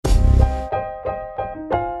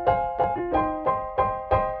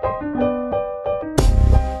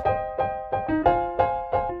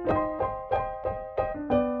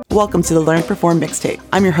Welcome to the Learn Perform Mixtape.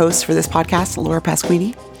 I'm your host for this podcast, Laura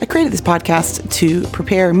Pasquini. I created this podcast to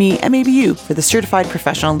prepare me and maybe you for the Certified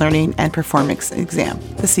Professional Learning and Performance Exam,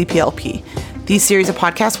 the CPLP. These series of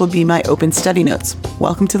podcasts will be my open study notes.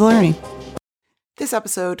 Welcome to the learning. This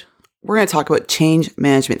episode, we're going to talk about change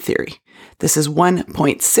management theory. This is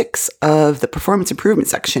 1.6 of the performance improvement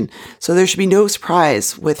section, so there should be no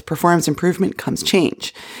surprise with performance improvement comes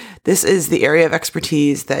change. This is the area of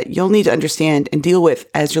expertise that you'll need to understand and deal with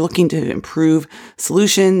as you're looking to improve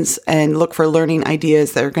solutions and look for learning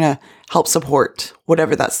ideas that are going to help support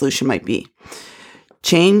whatever that solution might be.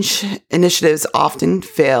 Change initiatives often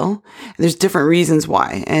fail, and there's different reasons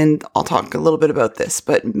why, and I'll talk a little bit about this,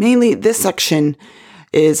 but mainly this section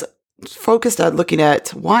is focused on looking at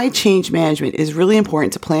why change management is really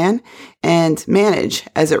important to plan and manage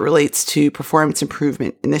as it relates to performance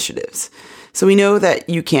improvement initiatives. So we know that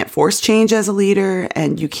you can't force change as a leader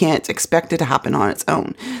and you can't expect it to happen on its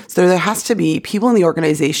own. So there has to be people in the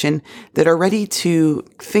organization that are ready to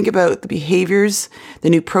think about the behaviors, the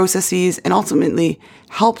new processes, and ultimately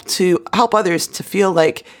help others to feel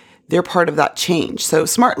like they're part of that change. So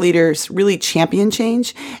smart leaders really champion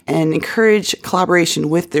change and encourage collaboration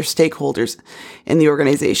with their stakeholders in the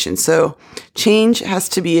organization. So change has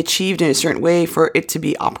to be achieved in a certain way for it to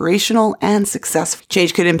be operational and successful.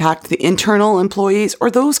 Change could impact the internal employees or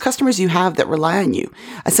those customers you have that rely on you.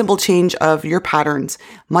 A simple change of your patterns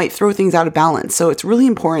might throw things out of balance. So it's really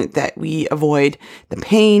important that we avoid the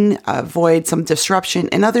pain, avoid some disruption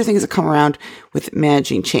and other things that come around with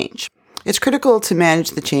managing change. It's critical to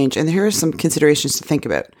manage the change, and here are some considerations to think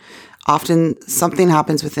about. Often something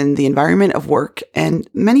happens within the environment of work, and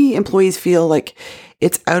many employees feel like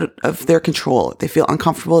it's out of their control. They feel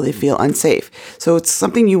uncomfortable, they feel unsafe. So it's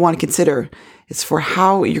something you want to consider. It's for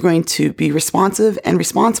how you're going to be responsive and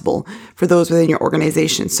responsible for those within your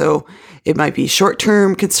organization. So it might be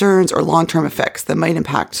short-term concerns or long-term effects that might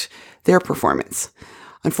impact their performance.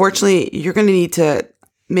 Unfortunately, you're going to need to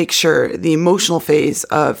make sure the emotional phase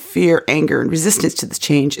of fear, anger, and resistance to this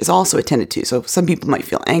change is also attended to. So some people might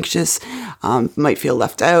feel anxious, might feel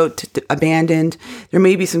left out, abandoned. There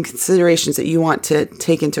may be some considerations that you want to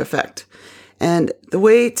take into effect. And the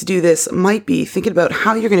way to do this might be thinking about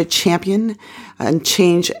how you're going to champion and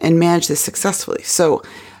change and manage this successfully. So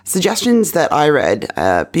suggestions that I read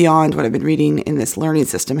beyond what I've been reading in this learning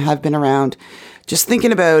system have been around just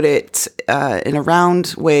thinking about it in a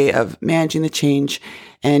round way of managing the change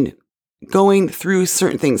and going through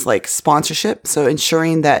certain things like sponsorship. So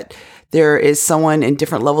ensuring that there is someone in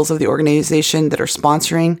different levels of the organization that are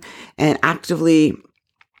sponsoring and actively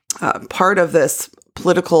part of this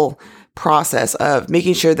political process of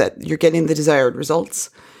making sure that you're getting the desired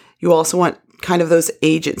results. You also want kind of those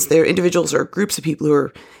agents. They're individuals or groups of people who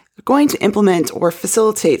are going to implement or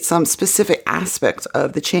facilitate some specific aspect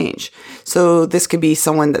of the change. So this could be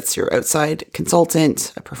someone that's your outside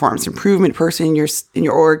consultant, a performance improvement person in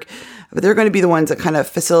your org, but they're going to be the ones that kind of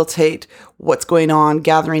facilitate what's going on,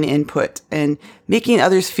 gathering input, and making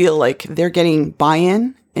others feel like they're getting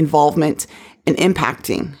buy-in, involvement, and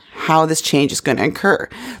impacting how this change is going to occur.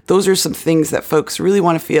 Those are some things that folks really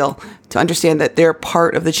want to feel to understand that they're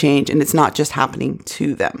part of the change and it's not just happening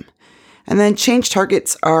to them. And then change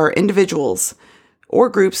targets are individuals or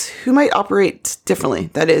groups who might operate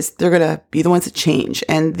differently. That is, they're going to be the ones that change,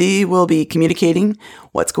 and they will be communicating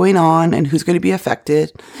what's going on and who's going to be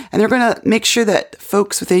affected. And they're going to make sure that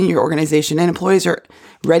folks within your organization and employees are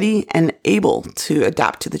ready and able to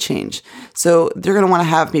adapt to the change. So they're going to want to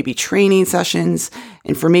have maybe training sessions,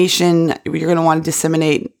 information. You're going to want to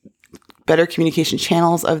disseminate better communication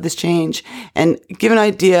channels of this change and give an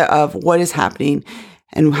idea of what is happening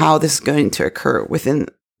and how this is going to occur within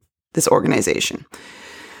this organization.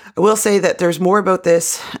 I will say that there's more about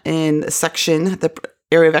this in the section, the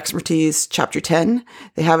area of expertise, chapter 10.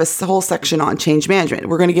 They have a whole section on change management.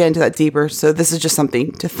 We're going to get into that deeper. So this is just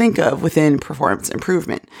something to think of within performance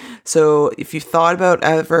improvement. So if you've thought about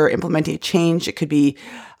ever implementing a change, it could be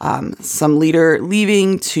some leader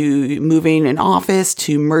leaving to moving an office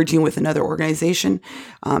to merging with another organization.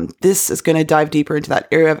 This is going to dive deeper into that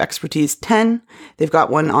area of expertise 10. They've got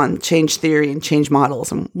one on change theory and change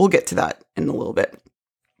models, and we'll get to that in a little bit.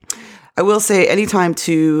 I will say anytime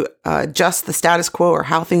to adjust the status quo or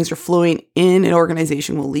how things are flowing in an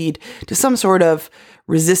organization will lead to some sort of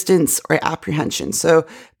resistance or apprehension. So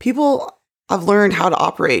people have learned how to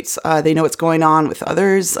operate. They know what's going on with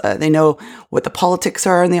others. They know what the politics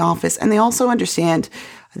are in the office. And they also understand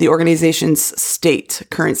the organization's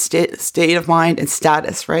current state of mind and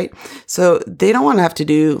status, right? So they don't want to have to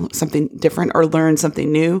do something different or learn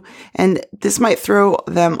something new. And this might throw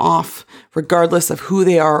them off regardless of who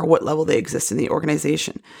they are or what level they exist in the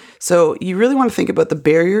organization. So you really want to think about the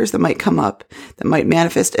barriers that might come up, that might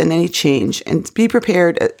manifest in any change, and be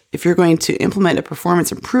prepared if you're going to implement a performance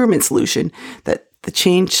improvement solution that the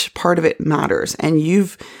change part of it matters. And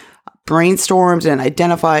you've brainstormed and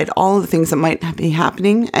identified all of the things that might be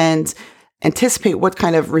happening and anticipate what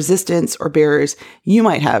kind of resistance or barriers you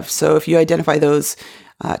might have. So if you identify those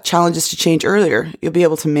challenges to change earlier, you'll be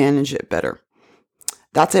able to manage it better.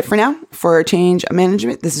 That's it for now for change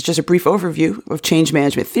management. This is just a brief overview of change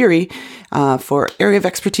management theory for Area of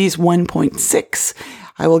Expertise 1.6.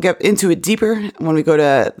 I will get into it deeper when we go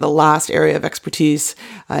to the last area of expertise,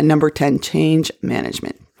 number 10, change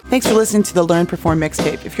management. Thanks for listening to the Learn Perform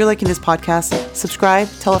Mixtape. If you're liking this podcast, subscribe,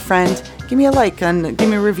 tell a friend, give me a like, and give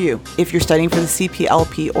me a review. If you're studying for the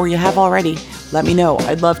CPLP or you have already, let me know.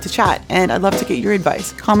 I'd love to chat, and I'd love to get your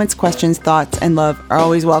advice. Comments, questions, thoughts, and love are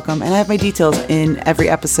always welcome, and I have my details in every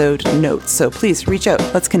episode notes, so please reach out.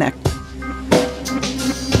 Let's connect.